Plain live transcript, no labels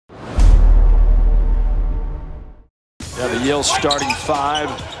Now the Yale starting five.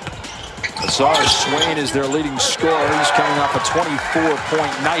 Azar Swain is their leading scorer. He's coming off a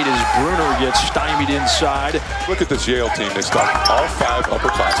 24-point night as Bruner gets stymied inside. Look at this Yale team. They start all five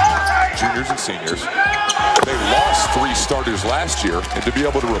upperclassmen, juniors and seniors. They lost 3 starters last year, and to be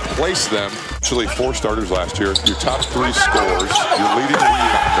able to replace them, actually 4 starters last year, your top 3 scorers, your leading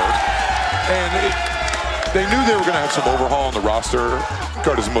rebounder, and they knew they were going to have some overhaul on the roster.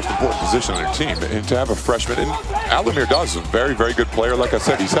 Guard is the most important position on their team, and to have a freshman, and Alamir Dawes is a very, very good player. Like I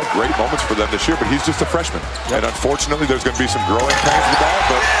said, he's had great moments for them this year, but he's just a freshman. And unfortunately, there's going to be some growing pains with the ball.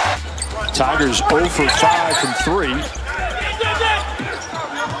 But Tigers 0 for 5 from 3.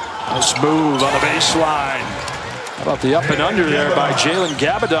 Nice move on the baseline. How about the up and under there by Jalen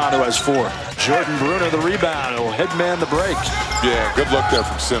Gabadon, who has 4. Jordan Bruner the rebound. He'll headman the break. Yeah, good look there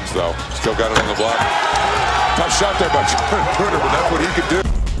from Sims, though. Still got it on the block. Tough shot there by Jordan Bruner, but that's what he could do.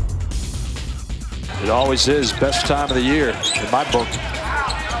 It always is best time of the year in my book.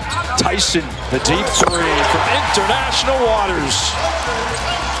 Tyson, the deep 3 from international waters.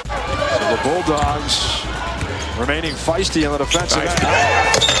 So the Bulldogs remaining feisty on the defensive end.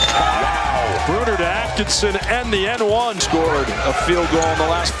 Wow. Bruner to Atkinson and the N1 scored a field goal in the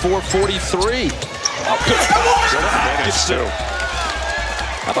last 4:43. Atkinson.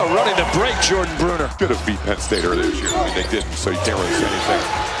 How about running the break, Jordan Bruner? Could have beat Penn State earlier this year. I mean, they didn't, so you can't really say anything.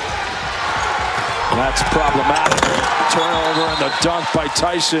 That's problematic. The turnover and the dunk by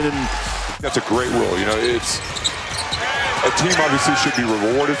Tyson. That's a great rule. You know, it's a team obviously should be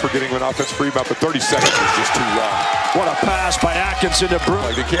rewarded for getting an offensive rebound, but 30 seconds is just too long. What a pass by Atkinson to Bruner.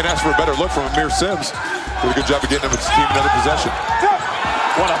 Like, they can't ask for a better look from Amir Sims. Did a good job of getting him his team another possession.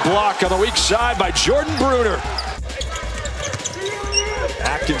 What a block on the weak side by Jordan Bruner.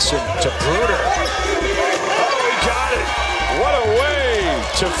 Atkinson to Bruner. Oh, he got it. What a way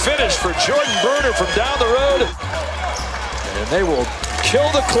to finish for Jordan Bruner from down the road. And they will kill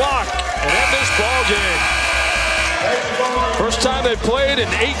the clock and end this ball game. First time they played in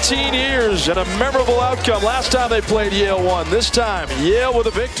 18 years and a memorable outcome. Last time they played, Yale won. This time, Yale with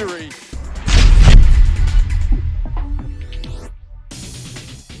a victory.